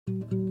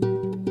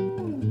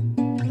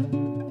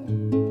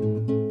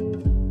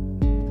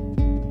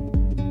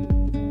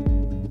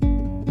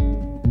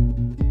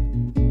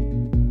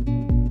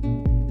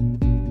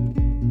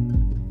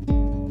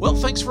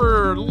thanks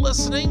for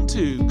listening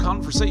to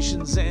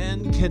Conversations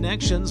and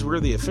Connections.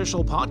 We're the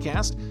official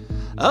podcast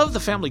of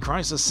the Family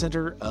Crisis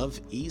Center of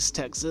East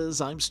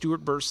Texas. I'm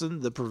Stuart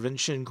Burson, the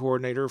prevention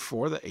coordinator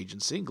for the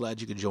agency.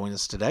 Glad you could join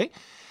us today.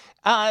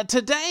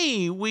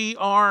 Today we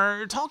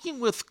are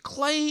talking with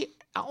Clay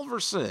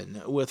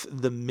Alverson with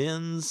the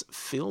Men's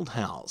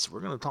Fieldhouse. We're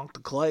going to talk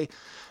to Clay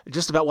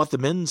just about what the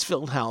Men's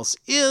Fieldhouse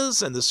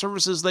is and the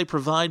services they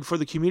provide for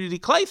the community.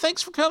 Clay,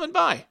 thanks for coming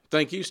by.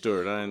 Thank you,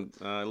 Stuart.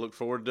 I look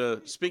forward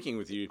to speaking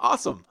with you.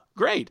 Awesome.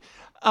 Great.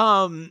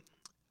 I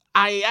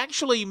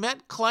actually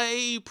met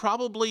Clay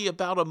probably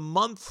about a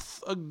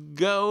month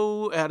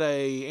ago at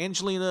a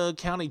Angelina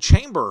County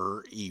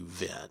Chamber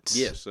event.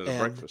 Yes, at a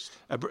breakfast.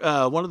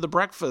 One of the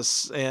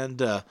breakfasts,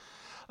 and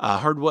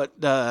heard what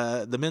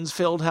the Men's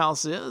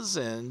Fieldhouse is,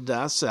 and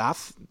so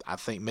I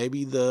think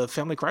maybe the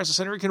Family Crisis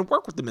Center can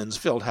work with the Men's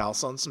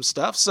Fieldhouse on some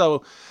stuff.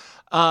 So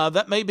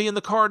that may be in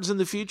the cards in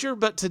the future.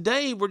 But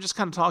today we're just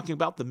kind of talking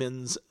about the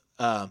men's.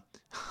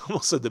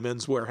 Almost said the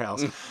Men's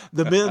Warehouse,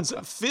 the Men's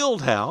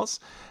Fieldhouse,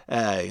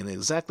 and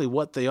exactly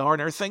what they are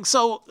and everything.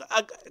 So,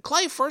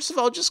 Clay, first of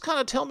all, just kind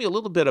of tell me a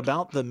little bit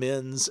about the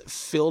Men's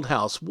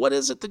Fieldhouse. What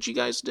is it that you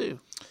guys do?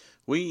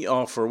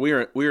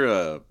 We're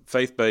a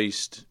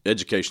faith-based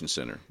education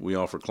center. We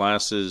offer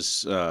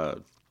classes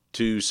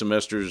 2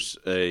 semesters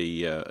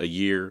a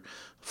year,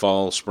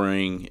 fall,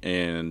 spring,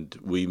 and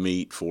we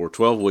meet for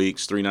 12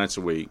 weeks, 3 nights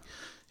a week.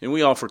 And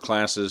we offer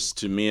classes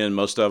to men.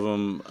 Most of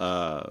them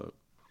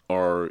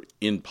are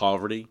in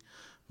poverty.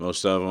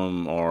 Most of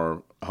them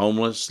are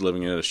homeless,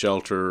 living in a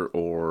shelter,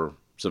 or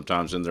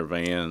sometimes in their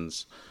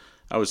vans.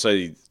 I would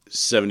say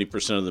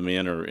 70% of the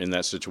men are in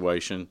that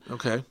situation.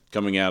 Okay.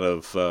 Coming out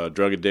of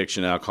drug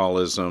addiction,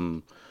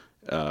 alcoholism,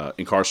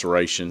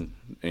 incarceration,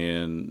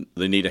 and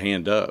they need a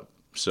hand up.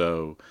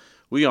 So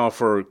we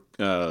offer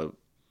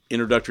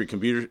introductory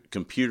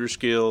computer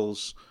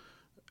skills.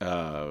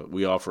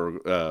 We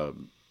offer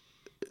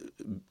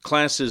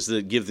classes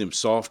that give them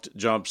soft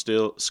job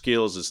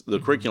skills. The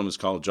curriculum is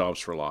called Jobs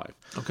for Life.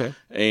 Okay.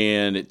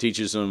 And it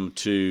teaches them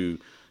to,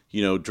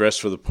 dress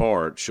for the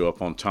part, show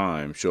up on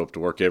time, show up to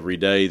work every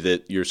day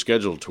that you're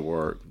scheduled to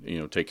work,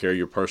 take care of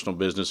your personal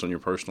business on your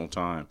personal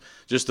time.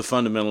 Just the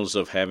fundamentals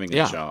of having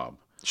a job.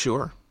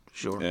 Sure.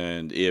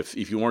 And if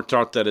you weren't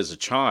taught that as a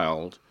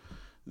child,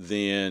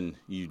 then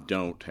you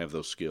don't have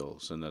those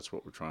skills, and that's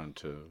what we're trying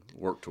to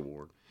work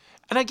toward.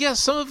 And I guess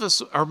some of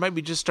us are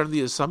maybe just under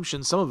the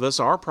assumption, some of us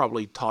are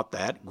probably taught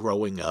that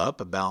growing up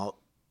about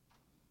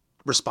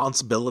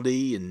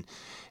responsibility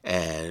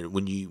and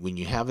when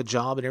you have a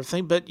job and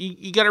everything. But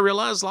you got to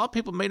realize a lot of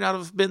people may not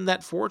have been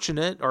that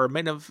fortunate or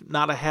may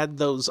not have had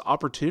those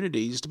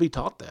opportunities to be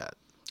taught that.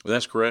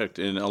 That's correct.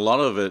 And a lot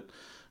of it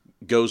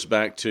goes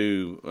back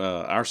to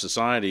our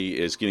society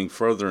is getting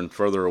further and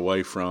further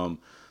away from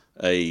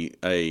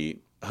a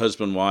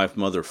husband, wife,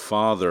 mother,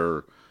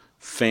 father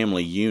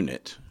family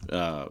unit.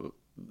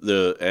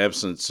 The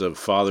absence of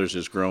fathers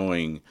is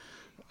growing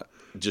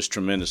just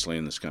tremendously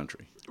in this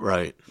country.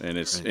 Right. And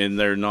and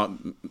they're not,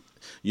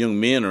 young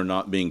men are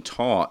not being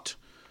taught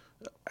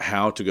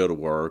how to go to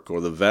work or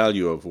the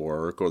value of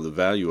work or the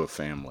value of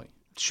family.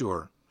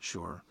 Sure.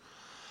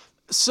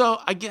 So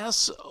I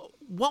guess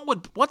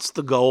what's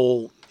the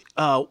goal?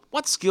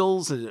 What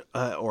skills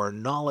or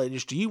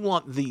knowledge do you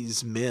want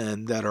these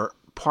men that are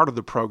part of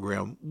the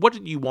program, what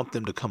do you want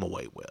them to come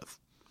away with?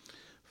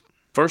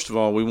 First of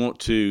all, we want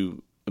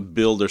to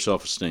build their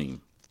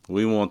self-esteem.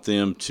 We want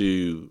them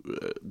to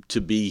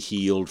be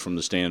healed from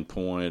the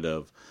standpoint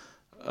of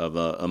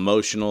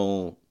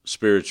emotional,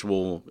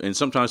 spiritual, and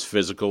sometimes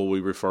physical.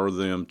 We refer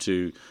them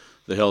to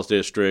the health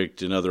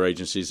district and other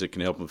agencies that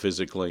can help them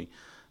physically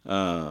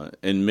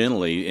and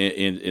mentally,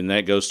 and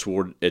that goes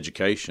toward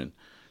education.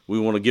 We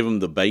want to give them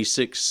the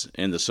basics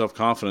and the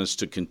self-confidence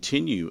to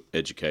continue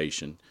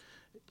education,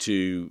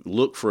 to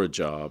look for a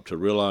job, to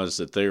realize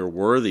that they are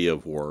worthy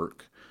of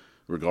work,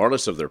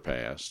 regardless of their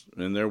past,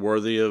 and they're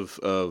worthy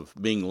of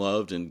being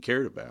loved and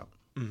cared about.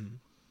 Mm-hmm.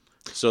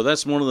 So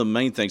that's one of the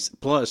main things.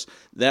 Plus,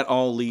 that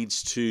all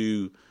leads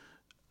to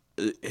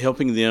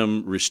helping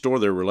them restore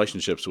their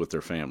relationships with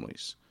their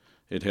families.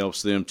 It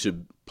helps them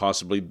to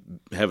possibly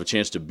have a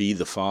chance to be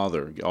the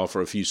father,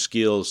 offer a few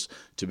skills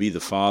to be the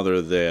father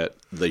that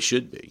they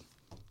should be.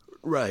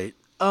 Right.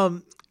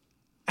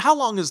 How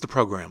long is the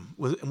program?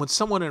 When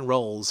someone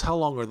enrolls, how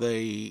long are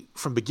they,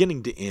 from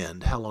beginning to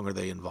end, how long are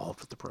they involved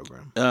with the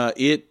program?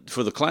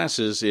 For the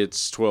classes,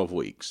 it's 12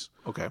 weeks.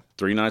 Okay.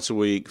 3 nights a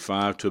week,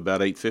 5 to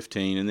about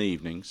 8:15 in the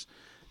evenings.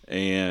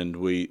 And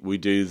we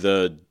do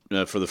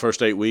for the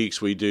first 8 weeks,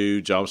 we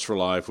do Jobs for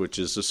Life, which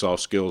is the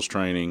soft skills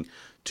training,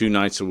 2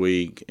 nights a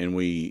week. And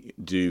we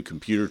do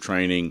computer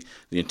training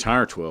the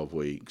entire 12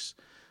 weeks.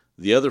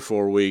 The other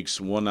 4 weeks,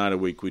 1 night a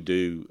week, we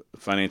do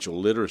financial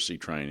literacy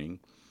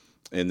training.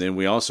 And then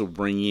we also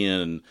bring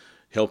in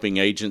helping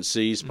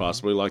agencies,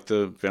 possibly like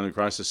the Family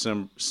Crisis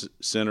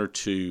Center,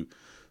 to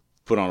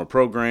put on a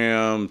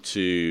program,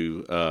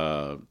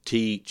 to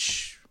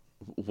teach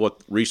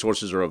what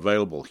resources are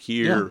available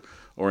here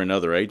or in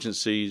other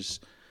agencies.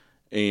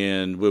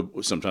 and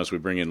sometimes we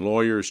bring in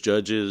lawyers,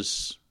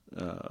 judges,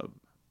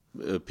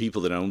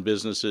 people that own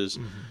businesses,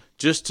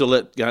 just to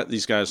let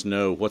these guys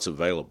know what's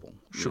available.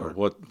 Sure.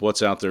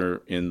 What's out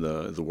there in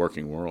the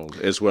working world,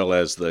 as well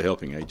as the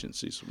helping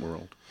agencies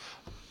world.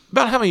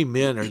 About how many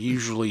men are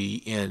usually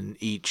in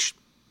each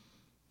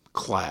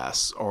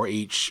class or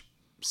each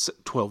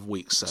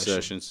 12-week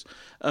sessions?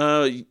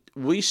 Sometimes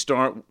we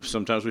start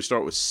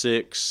with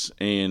 6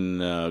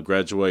 and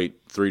graduate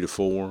 3 to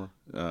 4.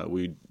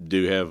 We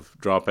do have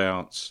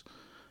dropouts.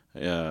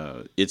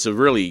 It's a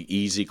really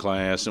easy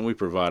class, and we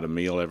provide a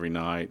meal every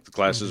night. The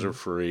classes are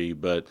free,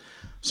 but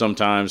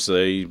sometimes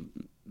they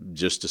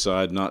just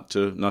decide not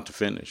to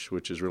finish,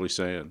 which is really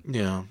sad.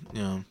 Yeah.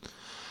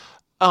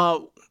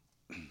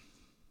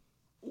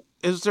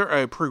 Is there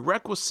a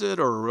prerequisite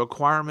or a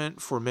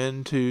requirement for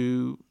men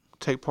to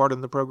take part in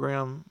the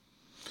program?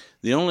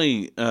 The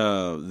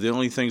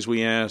only things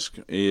we ask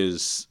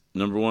is,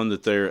 number 1,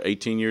 that they're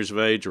 18 years of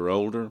age or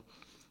older,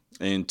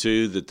 and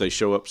 2, that they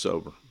show up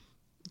sober.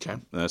 Okay.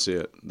 That's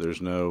it.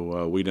 There's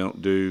no, we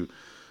don't do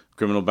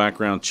criminal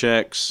background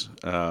checks.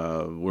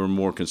 We're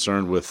more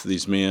concerned with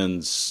these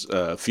men's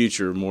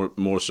future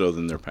more so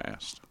than their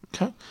past.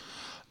 Okay.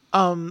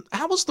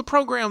 How was the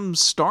program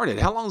started?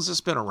 How long has this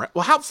been around?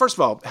 Well, first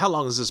of all, how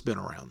long has this been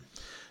around?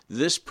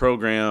 This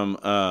program,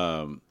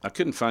 I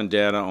couldn't find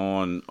data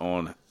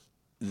on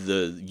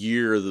the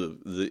year.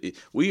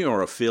 We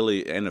are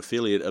an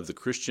affiliate of the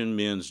Christian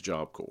Men's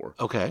Job Corps.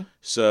 Okay.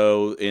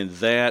 So, and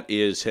that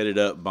is headed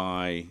up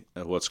by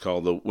what's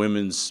called the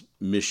Women's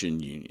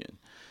Mission Union,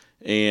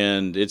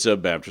 and it's a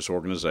Baptist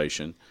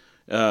organization.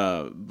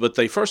 But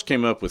they first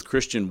came up with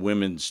Christian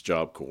Women's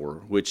Job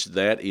Corps, which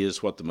that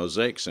is what the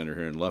Mosaic Center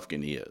here in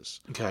Lufkin is.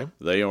 Okay.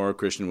 They are a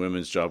Christian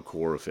Women's Job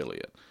Corps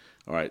affiliate.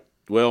 All right.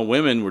 Well,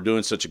 women were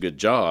doing such a good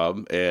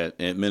job at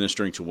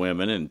ministering to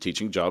women and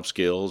teaching job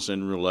skills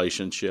and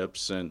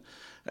relationships and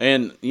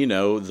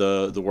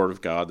the Word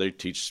of God. They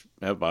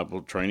have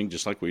Bible training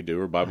just like we do,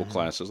 or Bible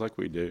classes like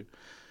we do.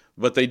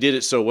 But they did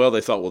it so well,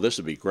 they thought, well, this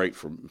would be great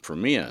for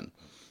men.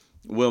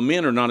 Well,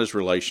 men are not as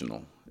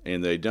relational,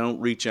 and they don't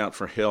reach out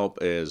for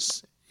help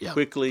as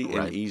quickly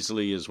and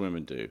easily as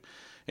women do.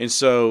 And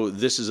so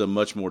this is a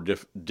much more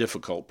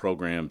difficult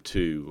program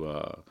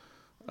to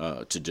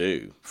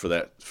do for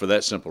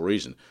that simple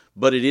reason.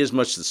 But it is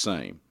much the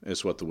same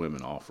as what the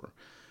women offer.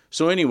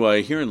 So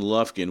anyway, here in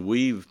Lufkin,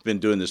 we've been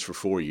doing this for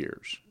 4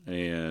 years,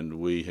 and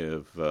we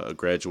have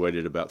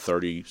graduated about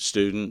 30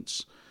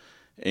 students.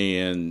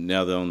 And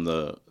now on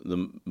the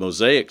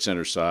Mosaic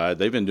Center side,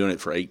 they've been doing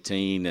it for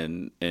 18,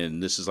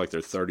 and this is like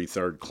their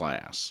 33rd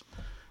class.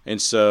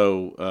 And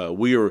so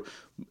we are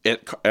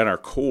at our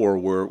core,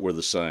 we're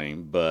the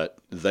same, but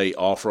they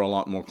offer a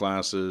lot more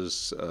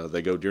classes.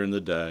 They go during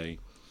the day.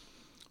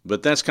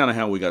 But that's kind of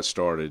how we got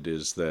started,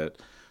 is that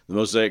the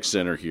Mosaic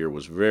Center here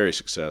was very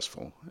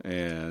successful,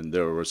 and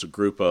there was a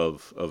group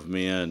of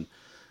men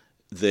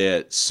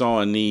that saw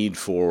a need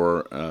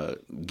for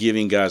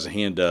giving guys a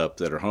hand up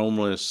that are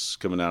homeless,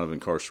 coming out of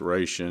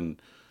incarceration,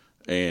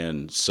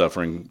 and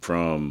suffering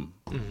from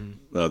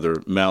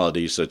other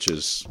maladies such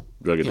as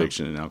drug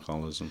addiction and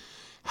alcoholism.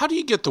 How do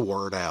you get the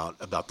word out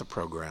about the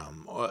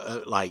program?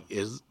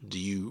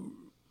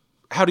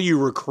 How do you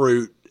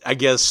recruit? I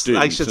guess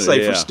students, I should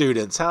say for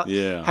students. How do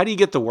you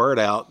get the word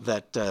out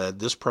that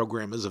this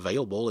program is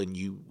available and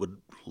you would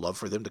love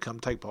for them to come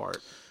take part?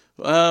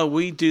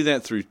 We do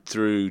that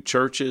through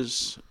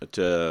churches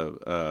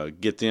to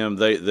get them.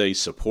 They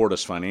support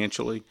us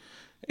financially,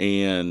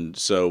 and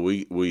so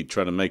we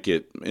try to make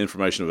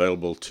information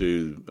available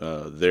to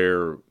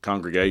their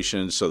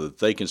congregations so that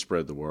they can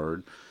spread the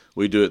word.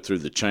 We do it through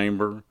the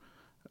chamber.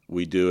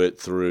 We do it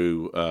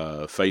through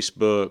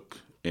Facebook,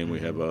 and we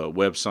have a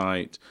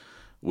website.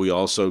 We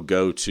also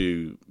go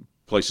to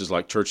places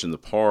like Church in the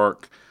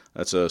Park.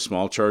 That's a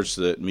small church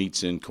that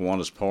meets in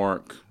Kiwanis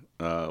Park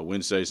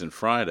Wednesdays and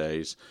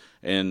Fridays,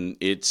 and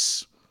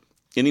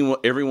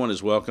everyone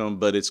is welcome,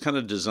 but it's kind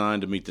of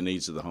designed to meet the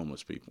needs of the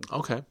homeless people.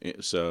 Okay.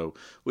 So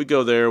we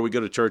go there. We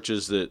go to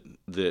churches that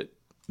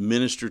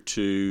minister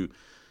to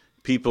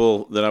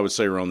people that I would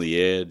say are on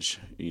the edge,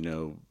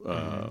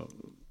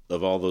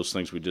 of all those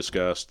things we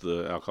discussed,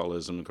 the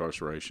alcoholism,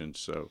 incarceration.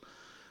 So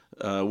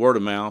word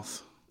of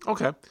mouth.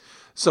 Okay.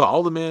 So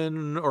all the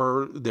men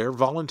are there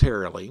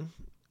voluntarily.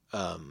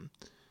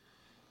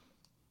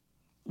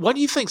 Why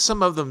do you think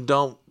some of them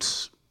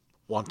don't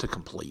want to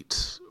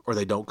complete, or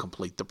they don't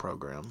complete the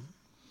program?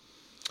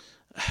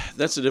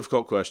 That's a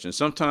difficult question.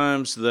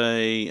 Sometimes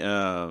many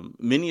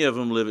of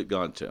them live at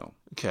Godtel.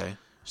 Okay.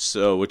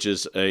 So, which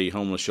is a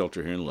homeless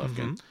shelter here in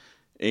Lufkin.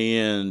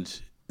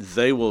 And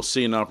they will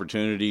see an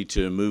opportunity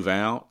to move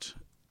out.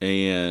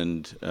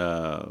 And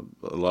a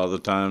lot of the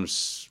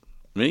times,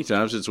 many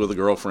times it's with a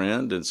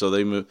girlfriend. And so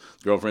they move,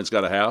 the girlfriend's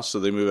got a house, so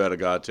they move out of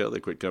Godtel. They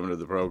quit coming to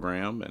the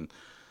program. And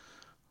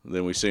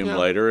then we see them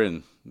later,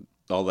 and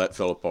all that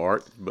fell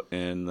apart.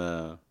 And,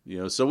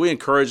 so we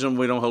encourage them.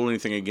 We don't hold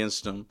anything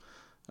against them.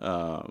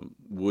 That's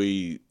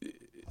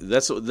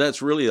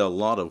really a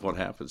lot of what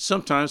happens.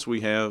 Sometimes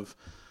we have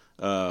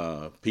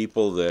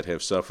people that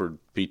have suffered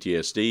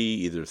PTSD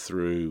either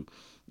through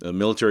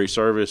military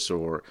service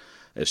or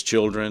as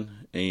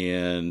children,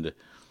 and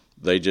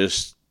they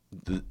just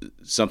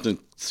something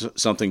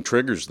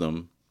triggers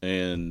them,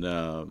 and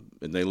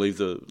they leave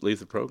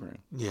the program.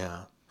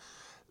 Yeah.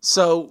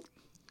 So,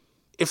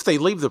 if they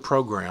leave the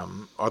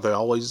program, are they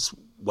always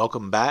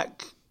welcome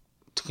back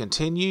to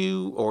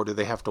continue, or do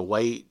they have to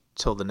wait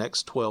till the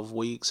next 12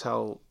 weeks?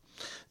 How?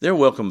 They're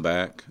welcome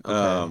back.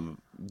 Okay.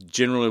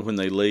 Generally, when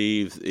they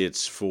leave,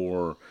 it's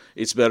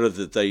better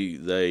that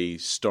they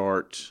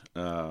start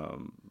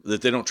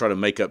that they don't try to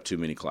make up too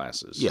many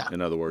classes. Yeah.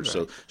 In other words,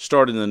 Right. so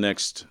start in the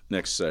next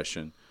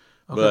session.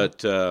 Okay.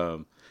 But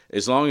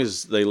as long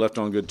as they left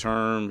on good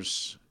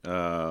terms,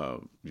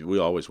 we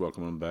always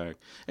welcome them back,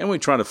 and we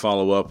try to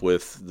follow up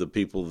with the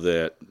people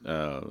that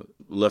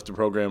left the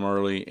program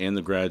early and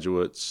the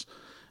graduates.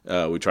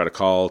 We try to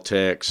call,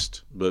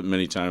 text, but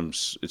many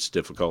times it's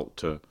difficult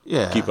to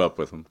keep up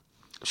with them.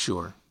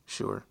 Sure.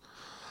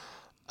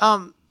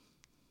 Where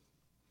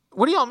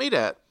do y'all meet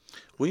at?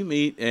 We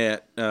meet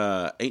at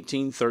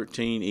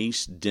 1813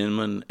 East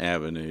Denman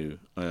Avenue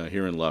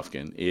here in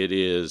Lufkin. It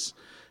is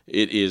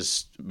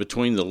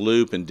between the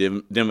Loop and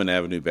Denman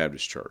Avenue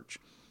Baptist Church.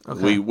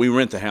 Okay. We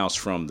rent the house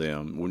from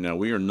them. Now,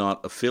 we are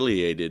not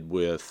affiliated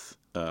with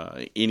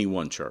any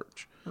one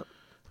church,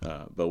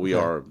 but we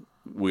are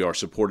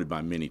supported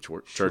by many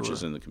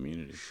churches in the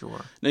community.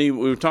 Sure. Now, we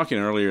were talking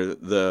earlier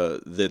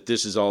that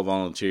this is all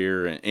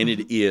volunteer, and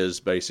it is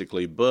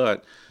basically,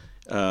 but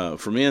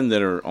for men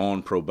that are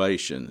on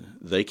probation,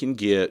 they can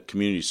get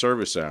community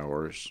service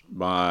hours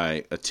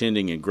by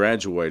attending and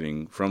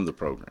graduating from the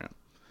program.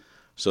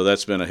 So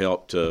that's been a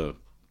help to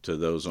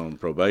those on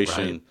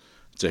probation. Right.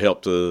 It's a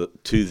help to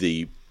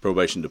the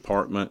probation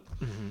department,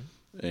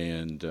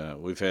 and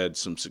we've had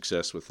some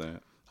success with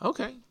that.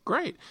 Okay,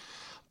 great.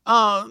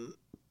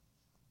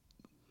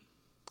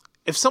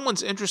 If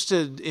someone's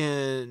interested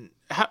in,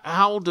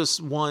 how does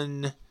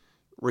one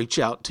reach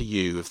out to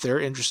you? If they're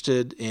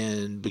interested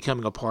in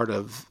becoming a part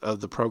of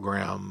the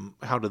program,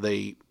 how do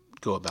they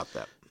go about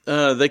that?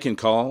 They can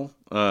call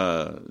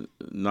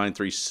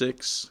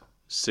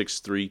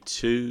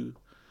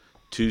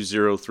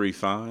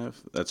 936-632-2035.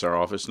 That's our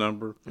office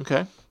number.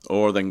 Okay.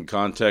 Or they can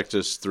contact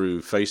us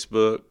through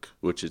Facebook,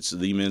 which it's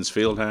The Men's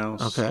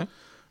Fieldhouse. Okay.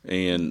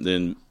 And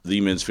then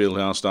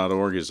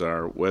themensfieldhouse.org is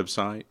our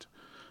website.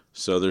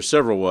 So there's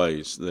several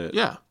ways that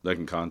they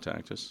can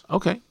contact us.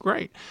 Okay,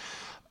 great.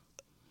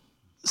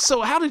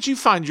 So how did you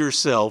find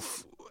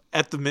yourself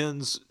at the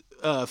Men's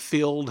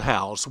Field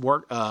House,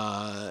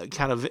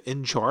 kind of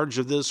in charge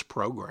of this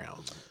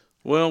program?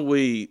 Well,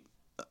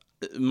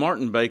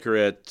 Martin Baker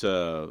at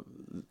the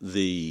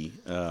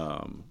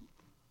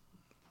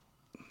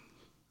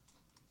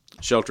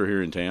shelter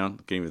here in town,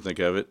 can't even think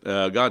of it,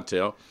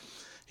 Godtel,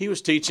 he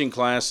was teaching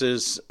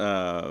classes,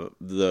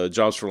 the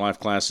Jobs for Life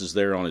classes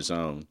there on his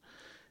own.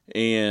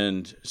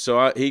 And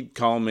so he'd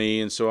call me,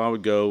 and so I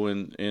would go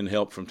and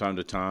help from time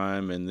to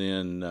time. And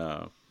then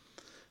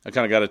I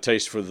kind of got a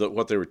taste for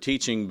what they were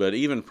teaching. But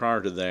even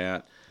prior to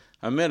that,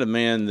 I met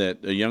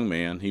a young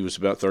man. He was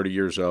about 30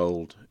 years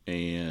old,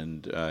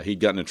 and he'd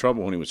gotten in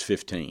trouble when he was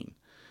 15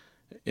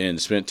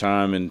 and spent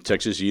time in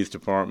Texas Youth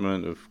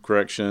Department of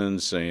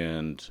Corrections,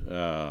 and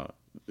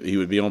he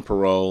would be on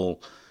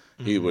parole.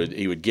 Mm-hmm.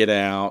 He would get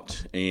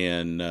out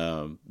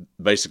and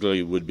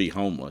basically would be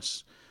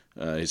homeless.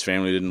 His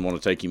family didn't want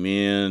to take him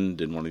in,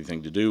 didn't want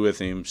anything to do with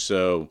him.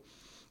 So,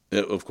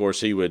 of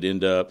course, he would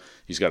end up,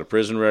 he's got a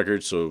prison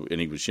record,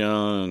 and he was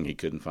young, he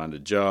couldn't find a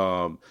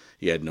job,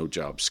 he had no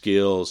job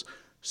skills.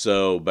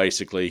 So,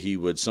 basically, he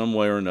would some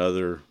way or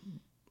another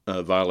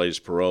violate his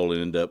parole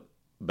and end up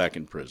back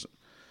in prison.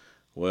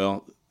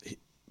 Well,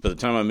 by the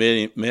time I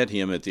met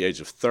him at the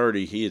age of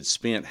 30, he had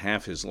spent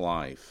half his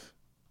life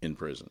in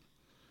prison.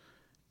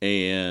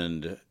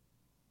 And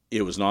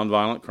it was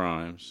nonviolent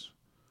crimes.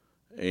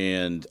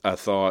 And I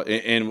thought,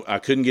 and I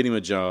couldn't get him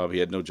a job. He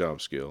had no job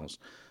skills.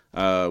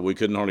 We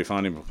couldn't hardly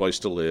find him a place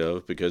to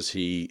live because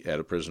he had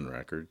a prison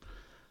record.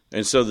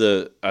 And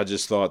so I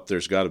just thought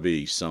there's got to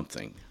be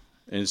something.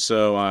 And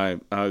so I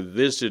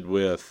visited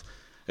with,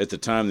 at the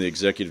time, the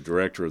executive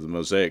director of the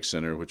Mosaic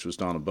Center, which was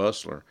Donna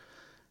Bustler.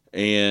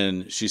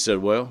 And she said,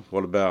 well,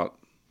 what about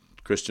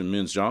Christian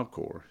Men's Job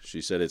Corps? She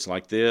said, it's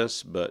like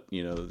this, but,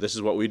 this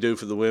is what we do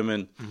for the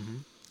women. Mm-hmm.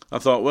 I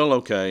thought, well,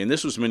 okay. And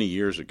this was many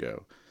years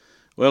ago.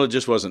 Well, it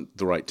just wasn't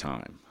the right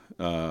time.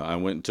 I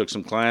went and took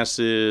some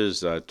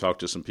classes. I talked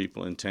to some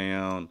people in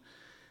town.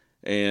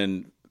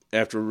 And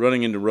after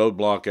running into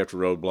roadblock after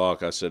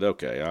roadblock, I said,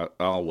 okay,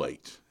 I'll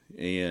wait.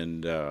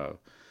 And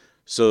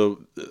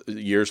so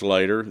years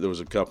later, there was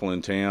a couple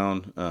in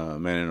town, a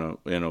man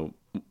and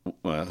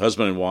a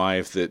husband and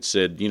wife, that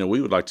said,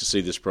 we would like to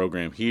see this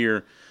program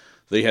here.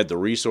 They had the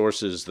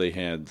resources. They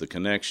had the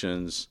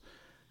connections.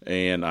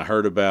 And I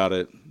heard about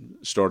it,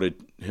 started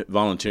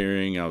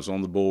volunteering. I was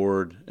on the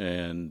board,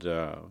 and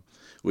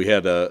we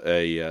had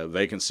a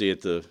vacancy at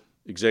the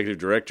executive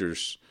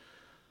director's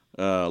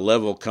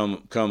level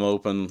come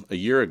open a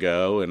year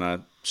ago,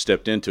 and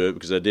stepped into it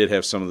because I did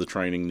have some of the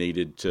training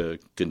needed to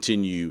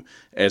continue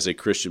as a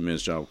Christian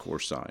Men's Job Corps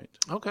site.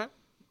 Okay.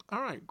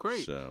 All right.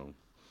 Great. So,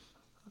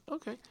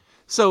 okay.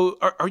 So,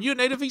 are you a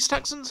native of East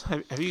Texans?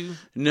 Have you?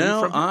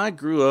 No, I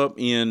grew up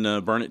in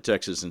Burnett,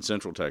 Texas, in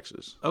Central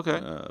Texas.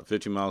 Okay.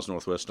 50 miles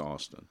northwest of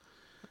Austin,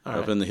 All up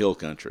right. in the hill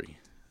country.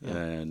 Yeah.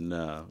 And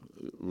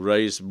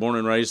born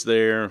and raised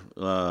there.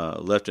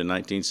 Left in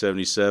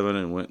 1977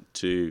 and went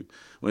to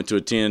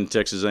attend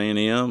Texas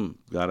A&M.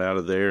 Got out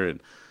of there in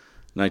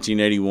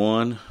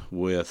 1981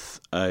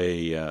 with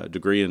a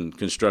degree in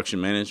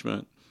construction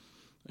management,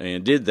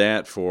 and did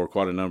that for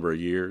quite a number of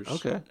years.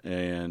 Okay.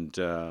 And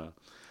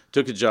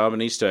took a job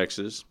in East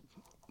Texas,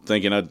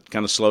 thinking I'd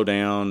kind of slow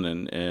down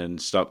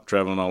and stop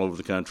traveling all over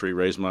the country,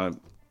 raise my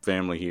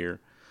family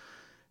here.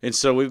 And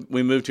so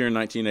we moved here in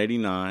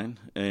 1989,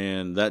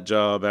 and that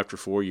job, after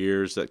 4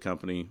 years, that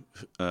company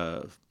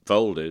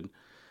folded,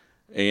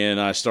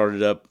 and I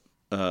started up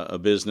a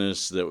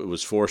business that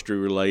was forestry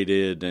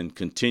related, and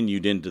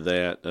continued into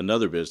that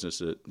another business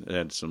that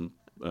had some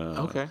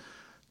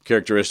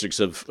characteristics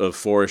of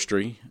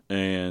forestry,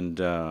 and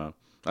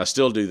I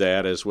still do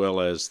that, as well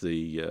as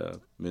the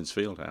Men's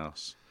Field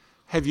House.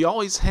 Have you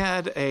always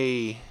had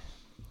I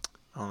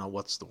don't know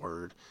what's the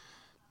word,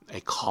 a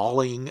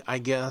calling, I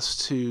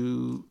guess,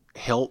 to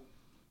help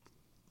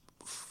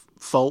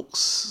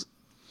folks?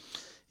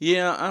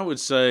 Yeah, I would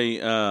say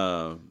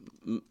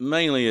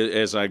mainly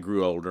as I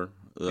grew older,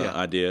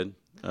 I did.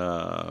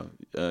 My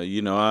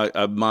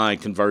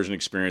conversion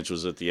experience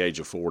was at the age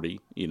of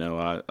 40.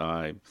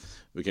 I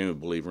became a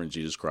believer in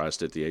Jesus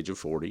Christ at the age of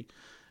 40.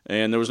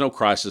 And there was no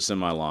crisis in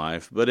my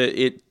life, but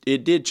it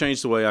did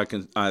change the way I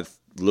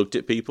looked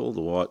at people,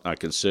 what I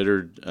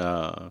considered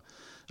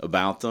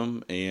about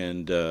them,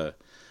 and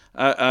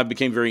I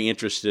became very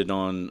interested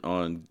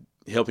on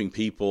helping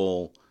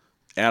people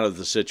out of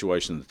the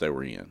situation that they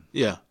were in.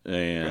 Yeah,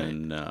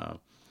 and I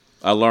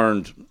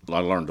learned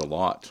a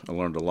lot. I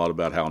learned a lot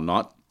about how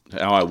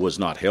I was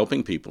not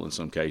helping people in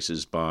some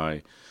cases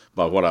by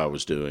what I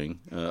was doing.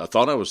 I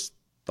thought I was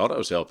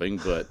helping,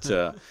 but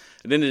it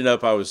ended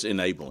up I was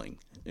enabling.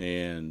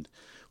 And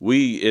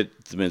we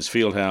at the Men's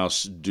Field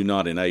House do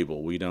not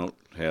enable. We don't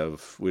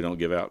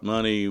give out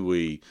money.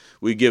 We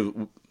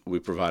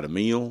provide a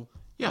meal.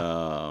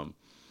 Yeah.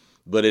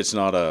 But it's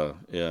not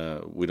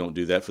we don't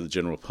do that for the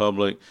general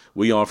public.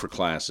 We offer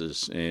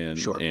classes and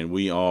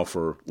we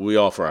offer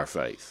our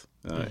faith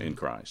in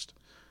Christ.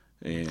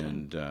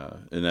 And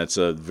that's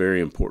a very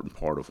important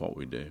part of what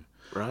we do.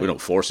 Right. We don't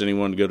force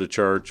anyone to go to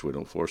church. We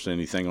don't force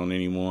anything on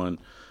anyone.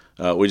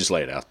 We just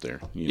lay it out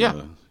there.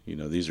 You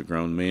know, these are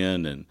grown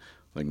men, and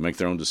they can make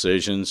their own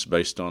decisions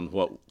based on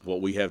what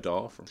we have to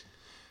offer.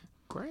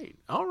 Great.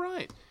 All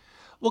right.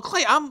 Well,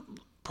 Clay, I'm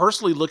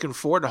personally looking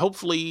forward to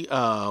hopefully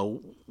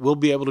we'll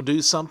be able to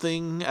do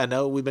something. I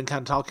know we've been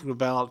kind of talking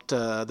about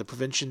the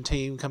prevention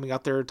team coming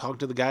out there, talking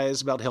to the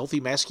guys about healthy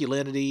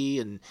masculinity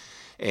and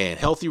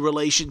healthy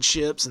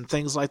relationships and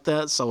things like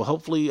that. So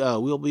hopefully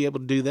we'll be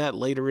able to do that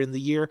later in the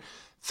year.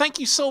 Thank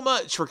you so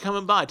much for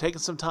coming by, taking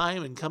some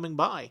time and coming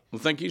by. Well,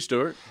 thank you,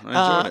 Stuart.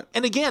 I enjoyed it.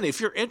 And again, if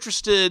you're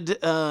interested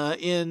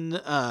in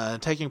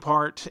taking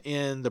part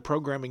in the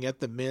programming at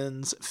the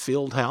Men's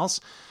Field House,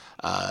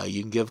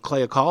 you can give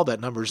Clay a call. That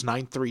number is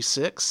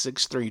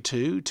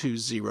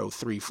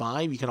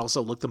 936-632-2035. You can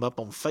also look them up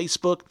on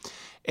Facebook.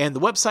 And the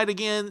website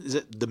again, is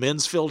it the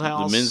Men's Field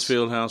House?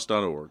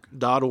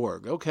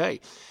 TheMen'sFieldHouse.org. Okay.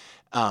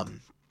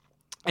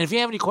 And if you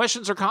have any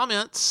questions or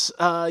comments,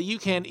 you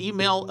can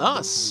email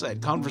us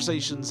at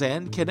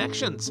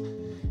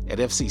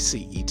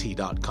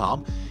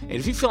conversationsandconnections@fccet.com. And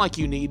if you feel like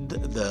you need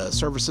the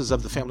services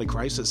of the Family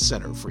Crisis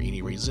Center for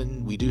any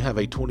reason, we do have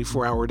a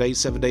 24-hour-a-day,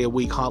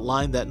 7-day-a-week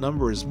hotline. That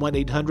number is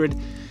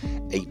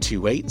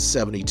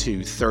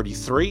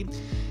 1-800-828-7233.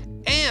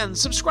 And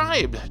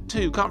subscribe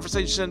to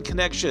Conversations and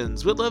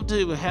Connections. We'd love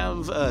to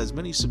have as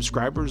many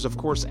subscribers, of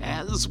course,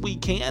 as we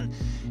can.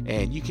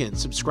 And you can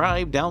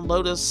subscribe,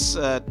 download us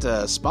at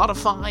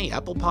Spotify,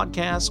 Apple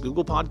Podcasts,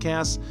 Google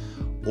Podcasts,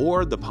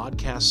 or the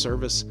podcast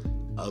service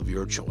of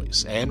your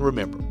choice. And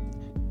remember,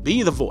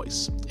 be the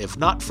voice, if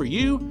not for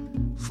you,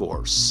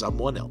 for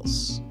someone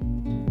else.